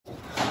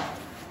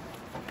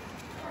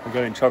You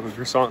got any chocolate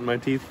croissant in my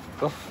teeth?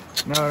 Oh.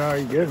 No,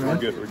 you're good, man.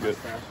 We're good.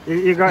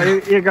 You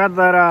got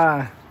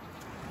that.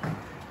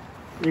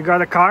 You got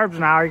the carbs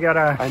now. You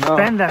gotta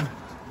spend them.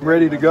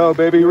 Ready to go,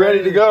 baby.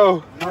 Ready to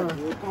go.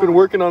 Been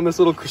working on this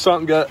little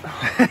croissant gut.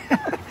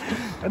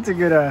 That's a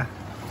good.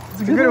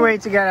 It's a good way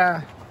to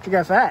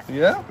get fat.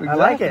 Yeah, exactly. I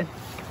like it.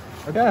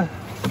 Yeah,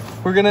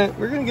 we're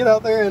gonna get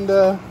out there and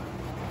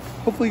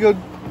hopefully go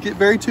get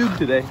very tubed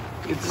today.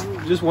 It's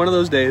just one of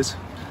those days.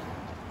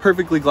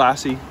 Perfectly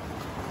glassy.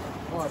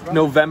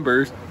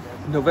 November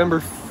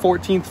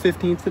 14th,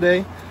 15th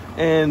today,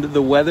 and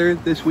the weather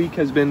this week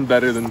has been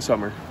better than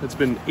summer. It's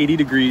been 80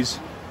 degrees.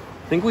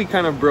 I think we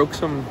kind of broke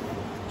some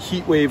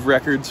heat wave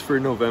records for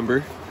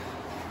November.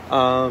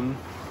 And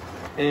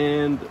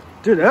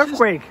dude,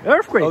 earthquake.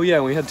 Oh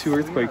yeah, we had 2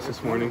 earthquakes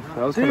this morning.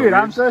 That was dude,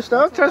 I'm so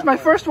stoked. That's my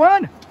first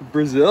one.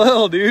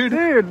 Brazil, dude.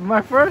 Dude,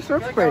 my first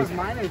earthquake. That was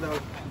minor though,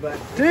 but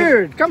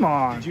dude, come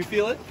on. Did you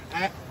feel it?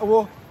 I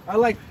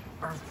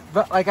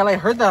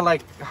heard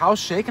that house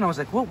shake, and I was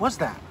like, what was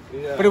that?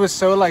 Yeah. But it was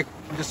so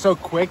just so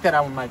quick that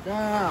I'm like,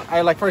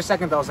 for a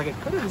second I was like,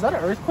 is that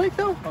an earthquake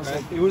though? I was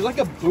like, it was like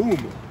a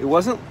boom. It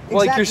wasn't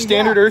like your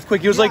standard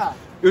earthquake. It was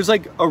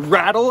like a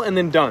rattle and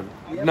then done.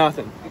 Yep.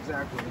 Nothing.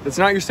 Exactly. It's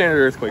not your standard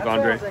earthquake,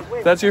 Andre.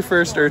 Like, that's your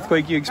first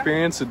earthquake you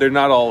experienced. They're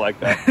not all like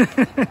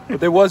that. But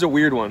there was a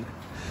weird one.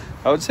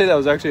 I would say that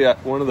was actually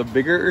one of the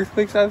bigger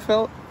earthquakes I've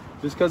felt,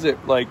 just because it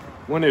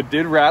when it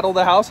did rattle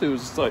the house, it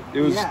was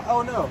Yeah.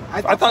 Oh no.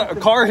 I thought a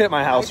car hit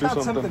my house or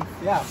something.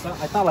 Yeah. So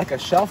I thought like a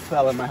shelf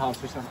fell in my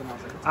house or something. I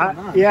was like, what's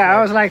going on? Yeah,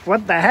 I was like,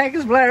 what the heck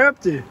is Blair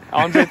up to?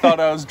 Andre thought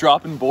I was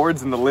dropping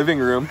boards in the living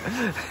room,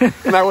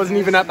 and I wasn't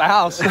even at the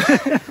house.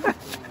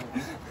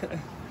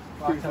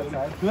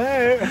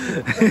 Blair.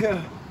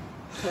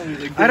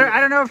 I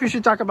don't know if you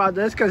should talk about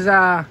this because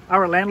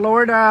our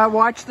landlord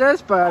watched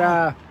this,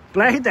 but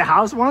Blair hit the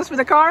house once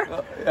with a car.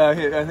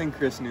 I think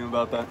Chris knew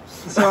about that.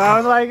 So I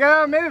was like,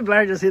 oh, maybe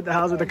Blair just hit the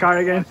house with the car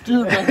again.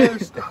 Dude, my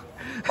hair's...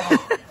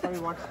 So we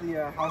watched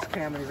the house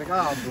cam and he's like,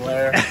 oh,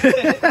 Blair.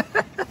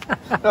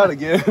 Not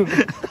again.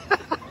 He's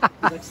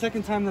like,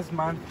 second time this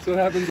month. So what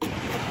happens?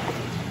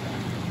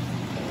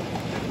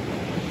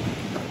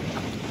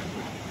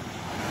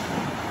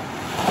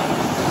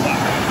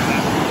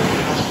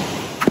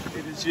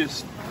 It is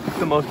just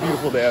the most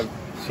beautiful day I've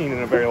seen in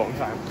a very long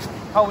time.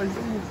 How is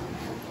it?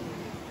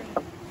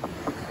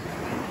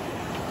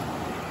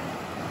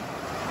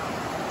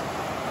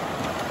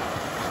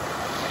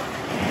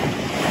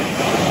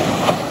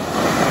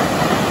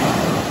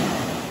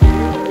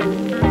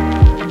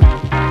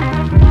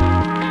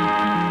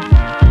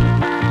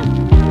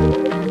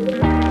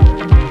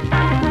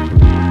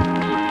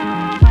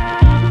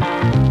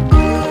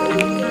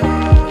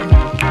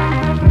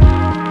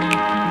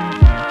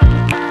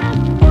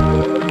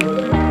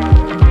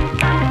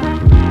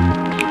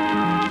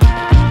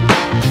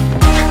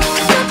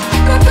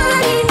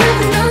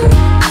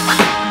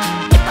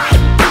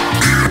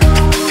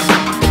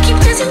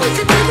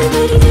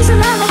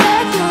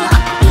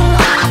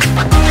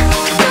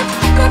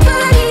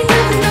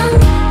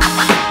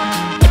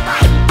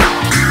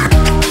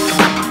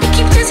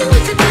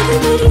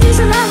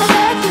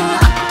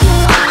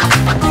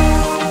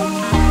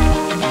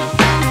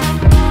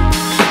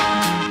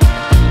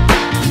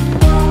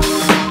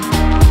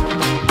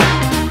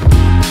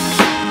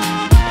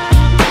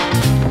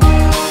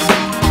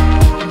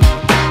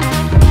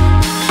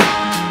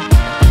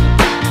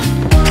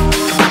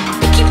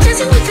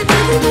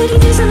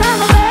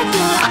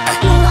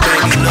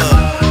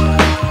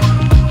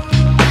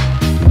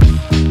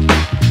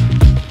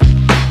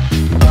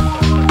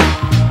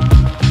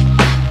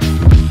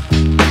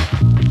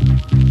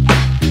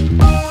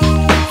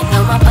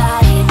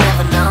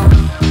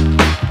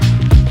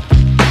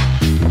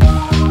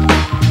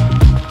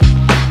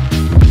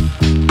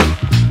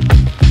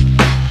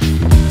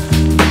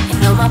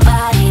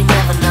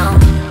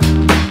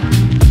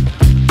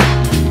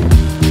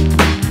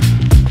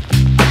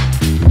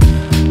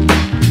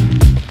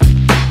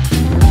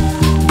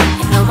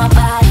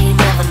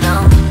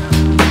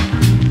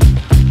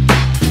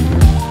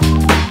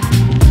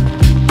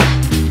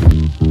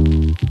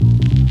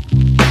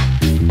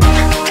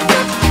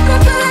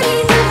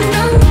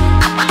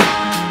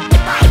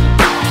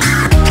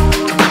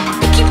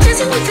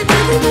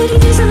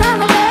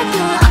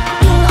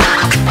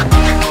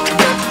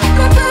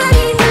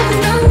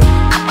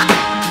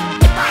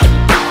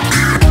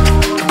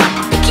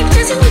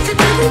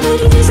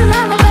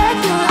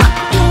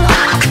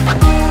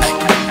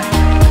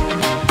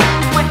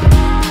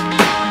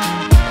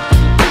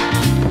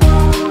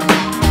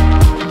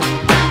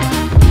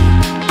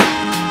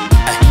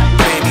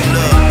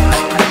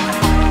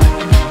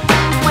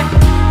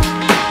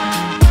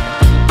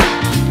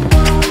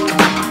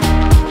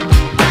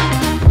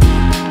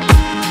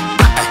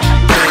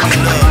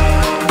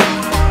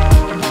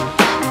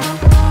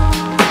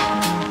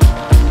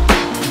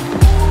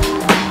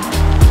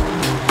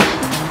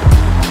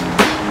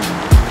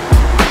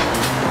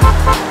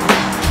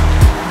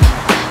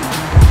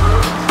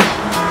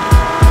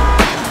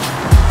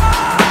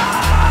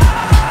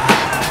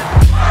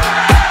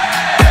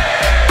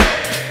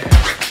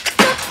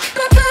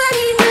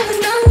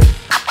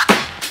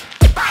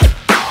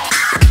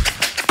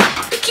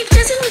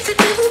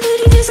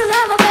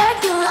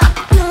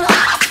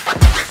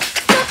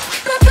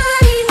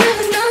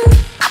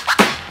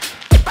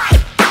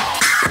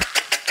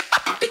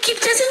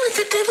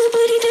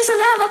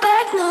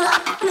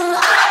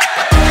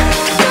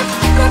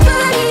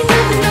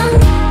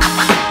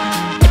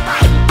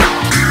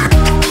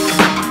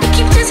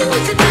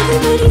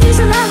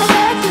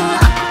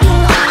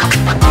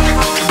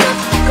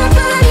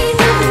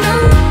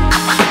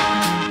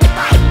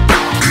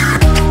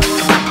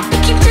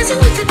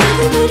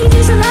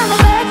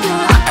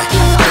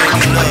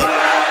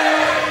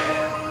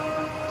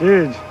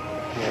 Dude,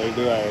 Where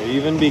do I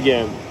even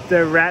begin?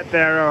 the rat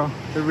barrel,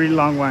 the really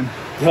long one.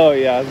 Oh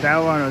yeah, That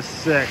one was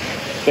sick.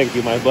 thank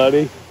you, my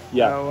buddy.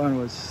 Yeah, That one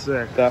was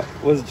sick. that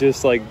was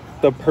just like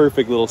the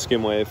perfect little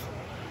skim wave.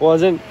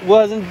 Wasn't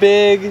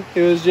big.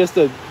 It was just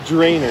a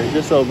drainer,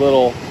 just a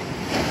little.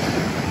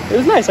 It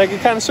was nice. I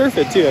could kind of surf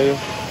it too.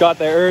 I got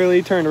there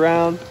early, turned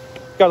around,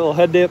 got a little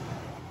head dip,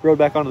 rode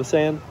back onto the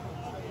sand.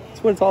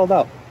 That's what it's all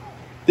about.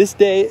 This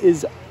day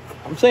is,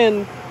 I'm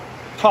saying,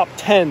 top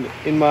 10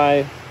 in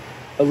my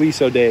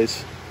Aliso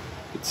days.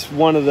 It's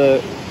one of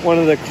the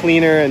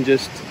cleaner and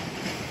just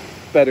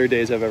better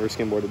days I've ever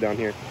skimboarded down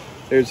here.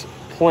 There's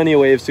plenty of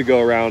waves to go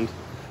around,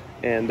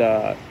 and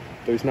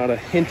there's not a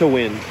hint of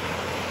wind.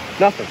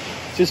 Nothing.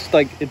 It's just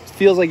like, it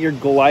feels like you're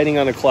gliding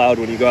on a cloud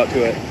when you go out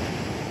to it.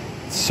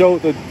 So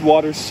the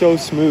water's so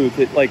smooth,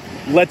 it like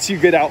lets you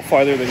get out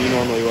farther than you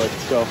normally would.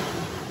 So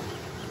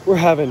we're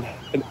having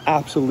an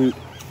absolute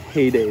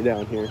heyday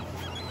down here.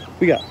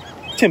 We got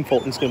Tim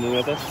Fulton skimming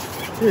with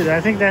us. Dude, I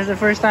think that's the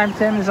first time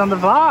Tim is on the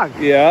vlog.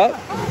 Yeah,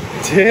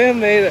 Tim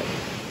made it.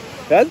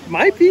 That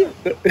might be.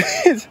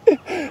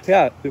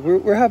 Yeah,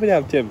 we're happy to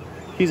have Tim.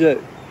 He's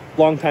a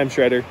longtime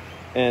shredder,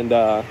 and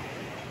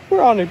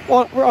we're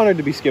honored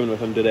to be skimming with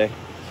him today.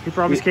 He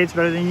probably skates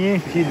better than you.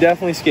 He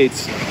definitely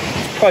skates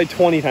probably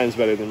 20 times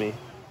better than me.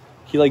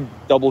 He like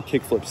double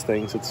kick flips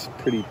things. It's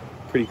pretty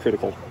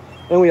critical.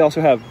 And we also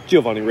have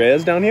Geo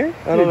Reyes down here.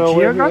 I don't know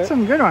where Geo got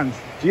some good ones.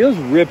 Geo's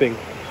ripping.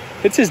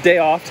 It's his day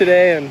off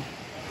today, and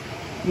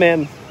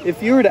man,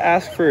 if you were to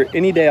ask for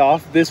any day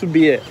off, this would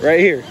be it right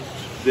here.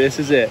 This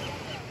is it.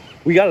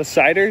 We got a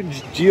cider.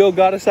 Geo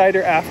got a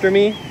cider after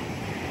me.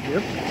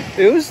 Yep.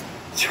 It's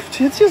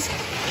just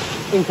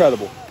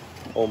incredible.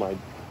 Oh my.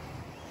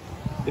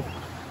 If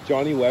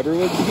Johnny Weber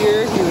was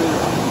here,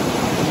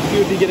 he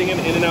would be getting an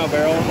in-and-out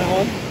barrel on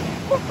that one.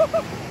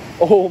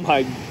 Oh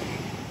my.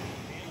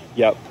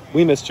 Yep,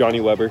 we miss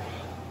Johnny Weber.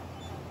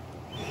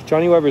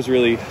 Johnny Weber's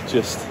really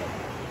just,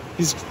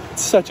 he's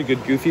such a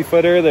good goofy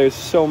footer. There's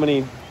so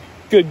many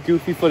good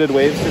goofy footed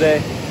waves today.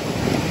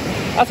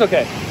 That's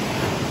okay.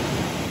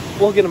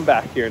 We'll get him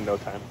back here in no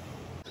time.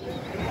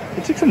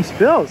 He took some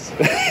spills.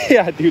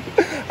 Yeah, dude.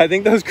 I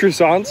think those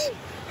croissants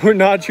were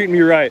not treating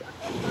me right.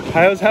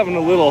 I was having a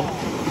little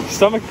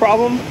stomach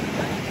problem,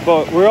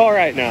 but we're all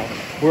right now.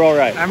 We're all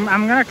right. I'm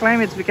gonna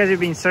claim it's because you've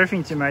been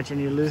surfing too much and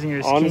you're losing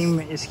your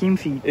skim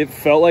feet. It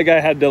felt like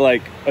I had to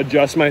like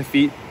adjust my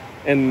feet,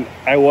 and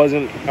I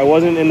wasn't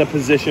in the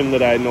position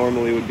that I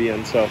normally would be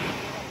in. So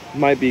it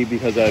might be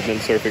because I've been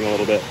surfing a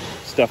little bit.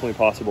 It's definitely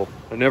possible.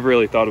 I never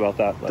really thought about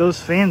that. But those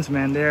fins,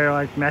 man, they're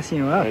like messing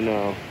you up. I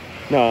know.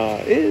 No,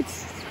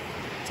 it's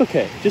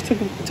okay. Just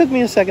took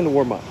me a second to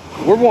warm up.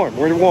 We're warm.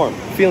 We're warm.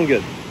 Feeling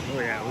good. Oh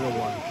yeah, real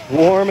warm.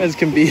 Warm as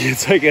can be.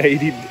 It's like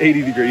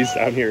 80 degrees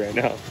down here right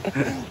now.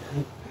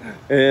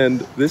 And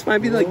this might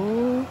be like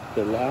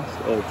the last.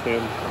 Oh,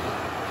 Tim.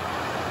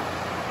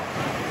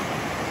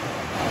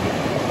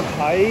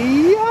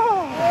 Hiya!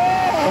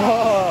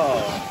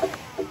 Oh.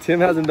 Tim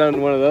hasn't done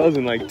one of those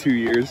in like 2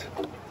 years.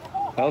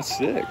 That was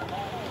sick.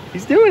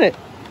 He's doing it.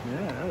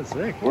 Yeah, that was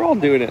sick. We're all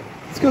doing it.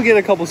 Let's go get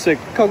a couple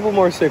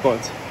more sick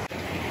ones.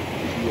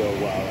 Yo,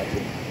 wow, that's a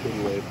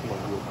good wave. Come on,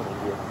 Geo, come on,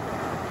 Geo.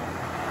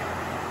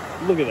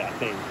 Look at that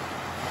thing.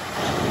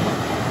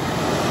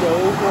 So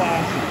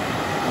glassy.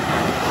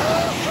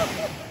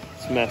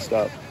 It's messed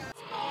up.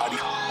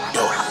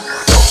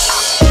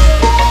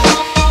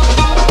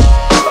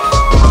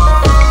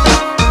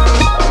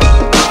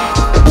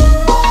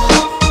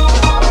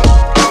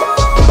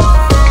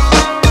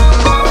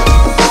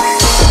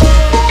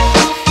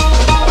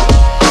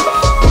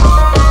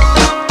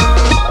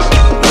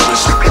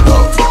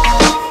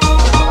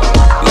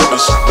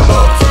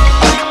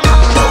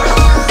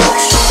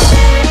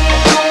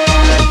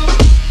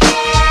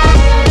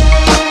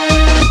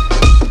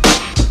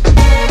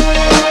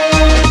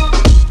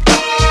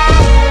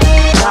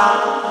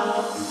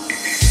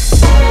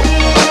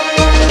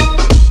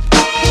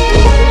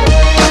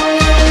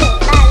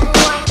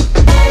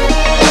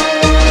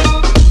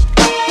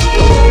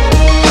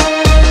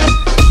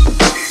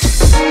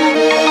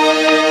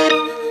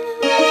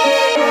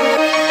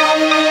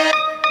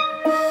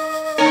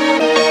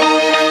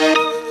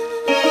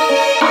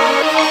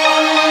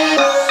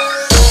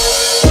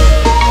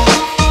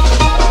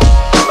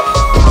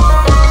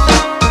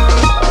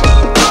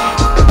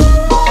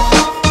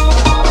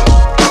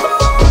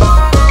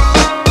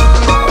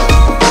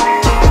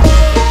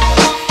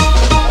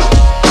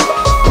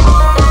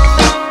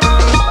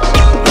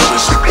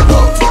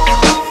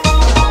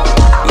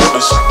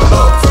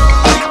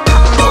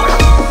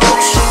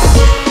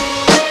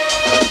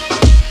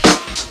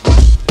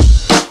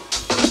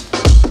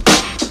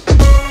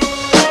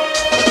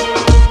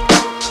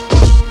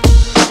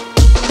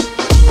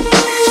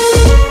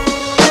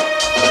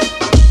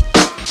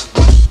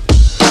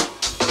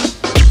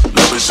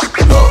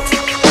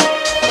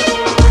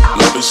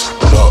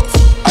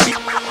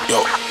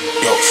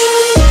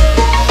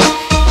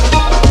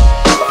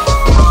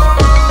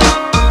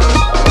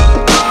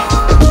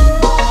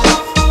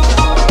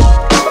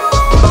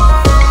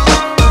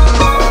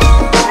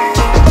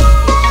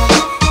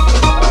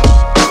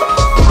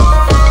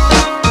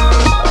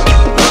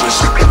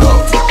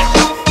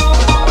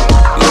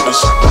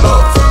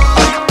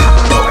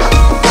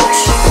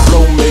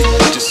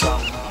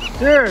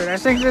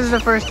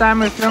 time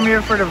we film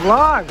here for the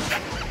vlog.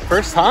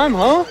 First time,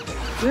 huh?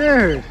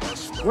 Dude,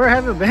 where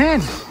have you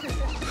been?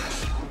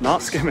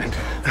 Not skimming.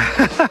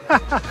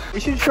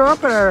 You should show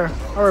up at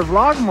our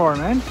vlog more,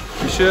 man.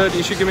 You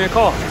should give me a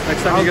call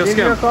next time you go I'll give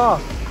skim. you a call.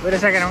 Wait a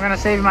second, I'm gonna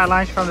save my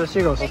lunch from the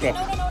seagulls. Okay.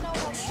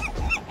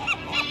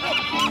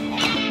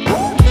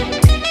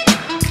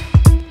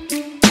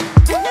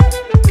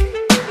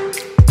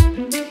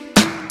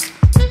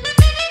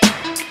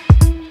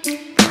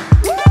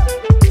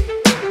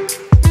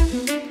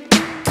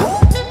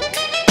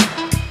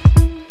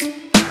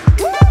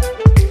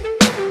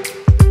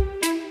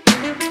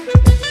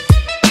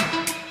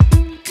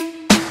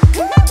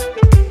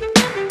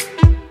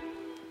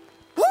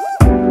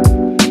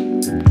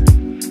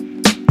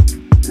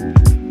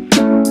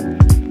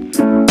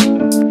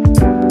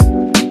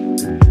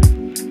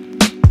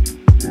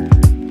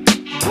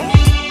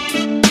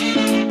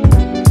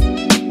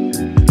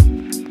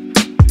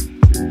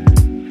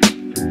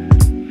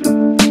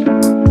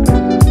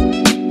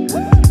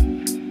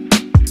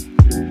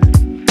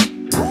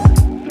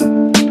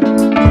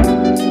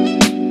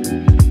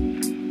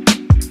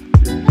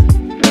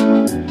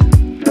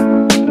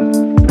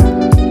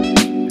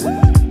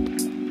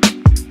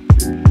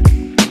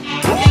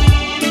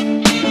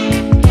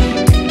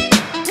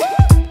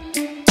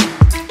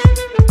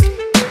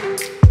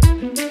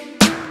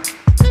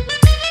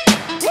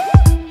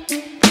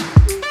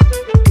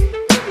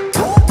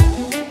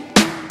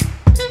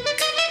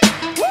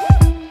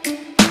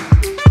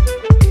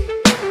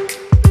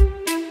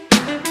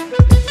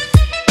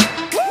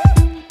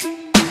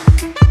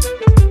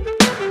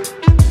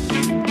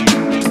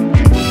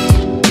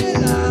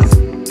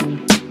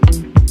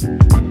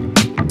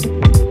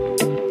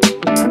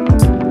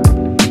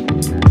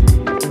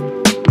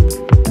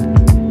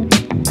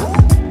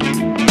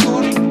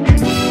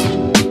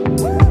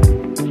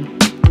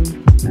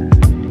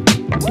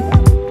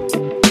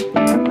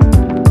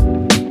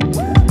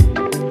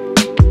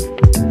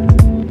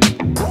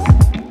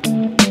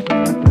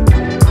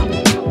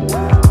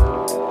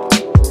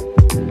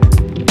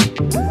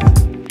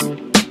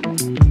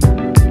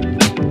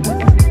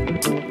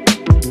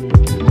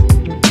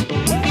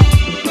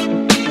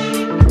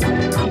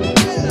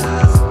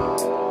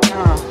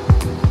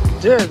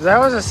 Dude, that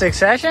was a sick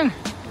session.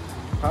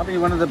 Probably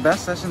one of the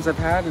best sessions I've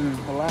had in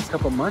the last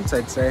couple months,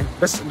 I'd say.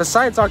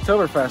 Besides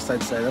Oktoberfest,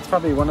 I'd say. That's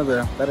probably one of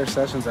the better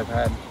sessions I've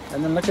had.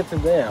 And then look at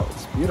today,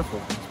 it's beautiful.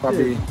 It's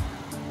probably,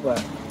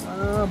 what,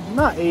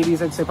 not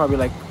 80s, I'd say probably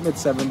like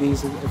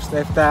mid-70s,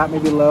 if that,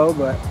 maybe low,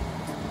 but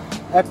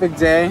epic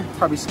day.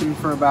 Probably skiing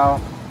for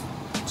about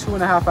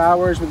 2.5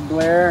 hours with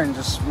Blair and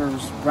we're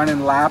just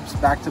running laps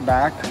back to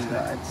back. And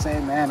I'd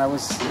say, man,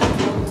 it's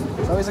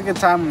always a good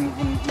time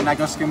when I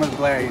go skim with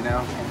Blair, you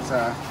know.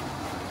 I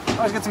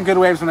always get some good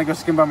waves when I go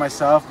skim by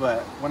myself,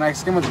 but when I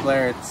skim with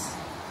Blair,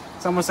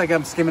 it's almost like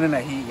I'm skimming in a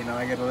heat, you know.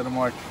 I get a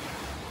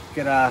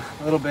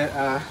little bit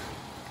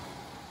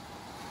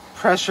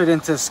pressured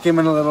into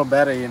skimming a little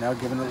better, you know,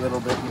 giving a little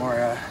bit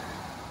more,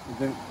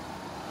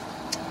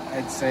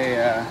 I'd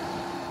say,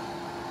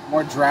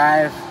 more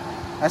drive.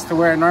 As to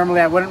where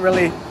normally I wouldn't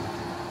really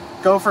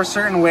go for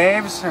certain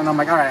waves, and I'm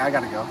like, all right, I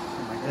gotta go.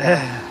 I'm like,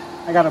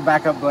 I gotta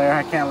back up Blair.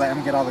 I can't let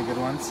him get all the good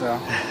ones. So,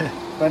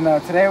 but no,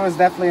 today was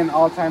definitely an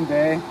all-time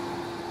day.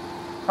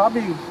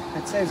 Probably,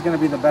 I'd say it's gonna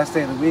be the best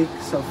day of the week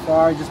so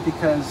far, just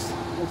because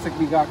it looks like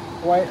we got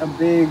quite a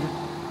big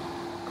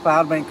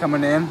cloud bank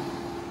coming in.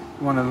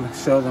 I want to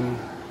show them.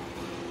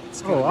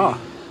 It's gonna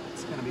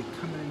be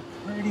coming in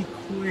pretty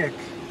quick.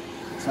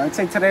 So I'd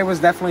say today was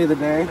definitely the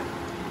day.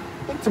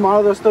 I think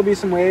tomorrow there'll still be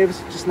some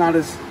waves, just not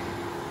as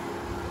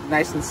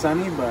nice and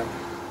sunny, but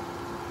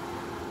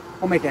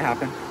we'll make it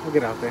happen. We'll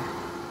get out there.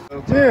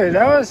 Dude,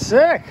 that was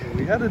sick.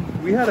 We had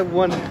a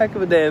one heck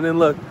of a day, and then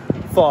look,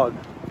 fog.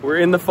 We're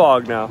in the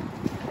fog now.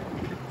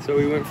 So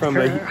we went from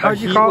a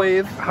heat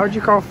wave. How'd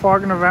you call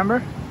fog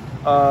November?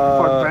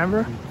 Fog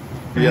November?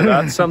 Yeah,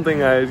 that's something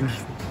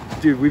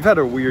dude, we've had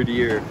a weird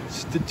year.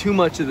 Just did too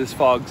much of this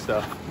fog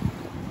stuff.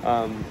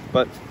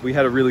 But we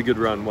had a really good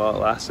run while it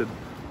lasted.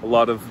 A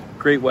lot of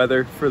great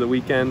weather for the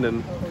weekend,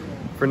 and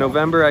for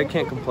November, I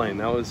can't complain.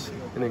 That was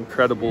an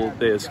incredible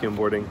day of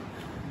skimboarding.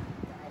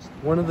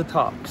 One of the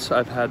tops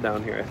I've had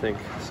down here, I think.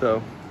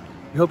 So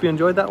we hope you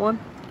enjoyed that one.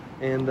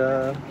 And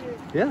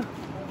yeah,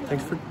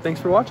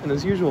 thanks for watching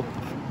as usual.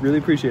 Really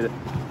appreciate it.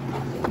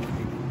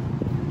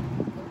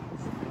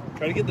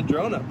 Try to get the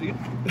drone up, dude.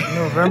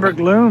 November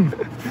gloom.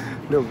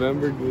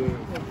 November gloom.